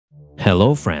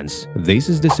Hello friends, this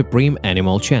is the Supreme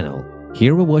Animal Channel.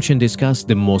 Here we watch and discuss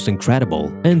the most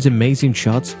incredible and amazing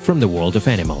shots from the world of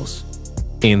animals.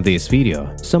 In this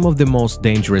video, some of the most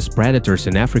dangerous predators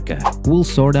in Africa will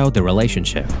sort out the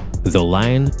relationship: the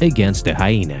lion against the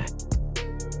hyena.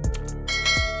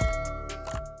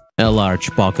 A large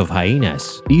pack of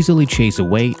hyenas easily chase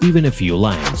away even a few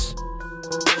lions.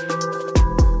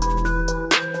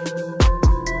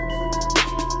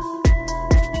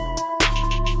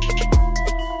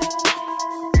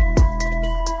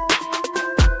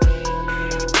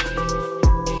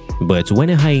 But when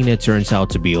a hyena turns out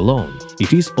to be alone,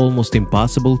 it is almost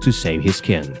impossible to save his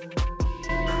skin.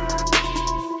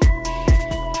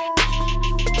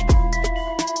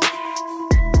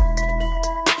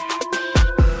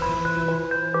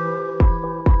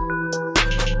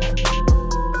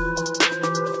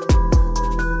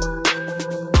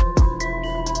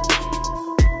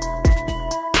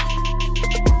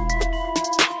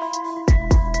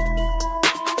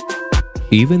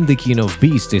 Even the king of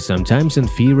beasts is sometimes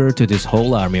inferior to this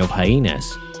whole army of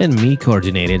hyenas and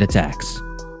coordinated attacks.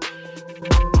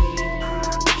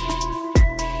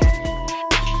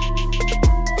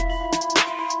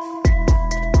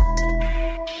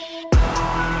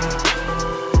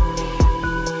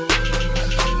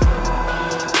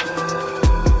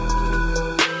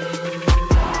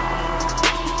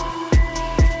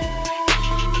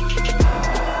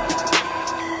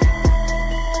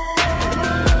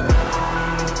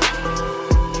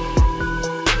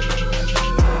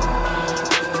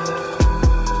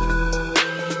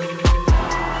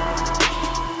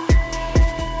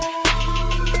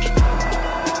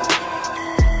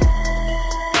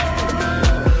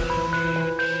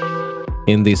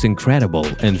 In this incredible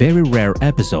and very rare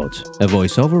episode, a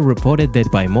voiceover reported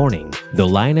that by morning, the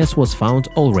lioness was found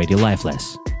already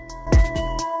lifeless.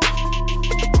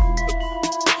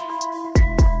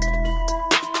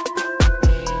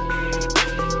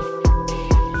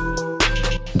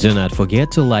 Do not forget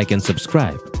to like and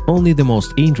subscribe. Only the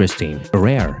most interesting,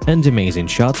 rare and amazing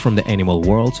shots from the animal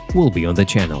world will be on the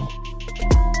channel.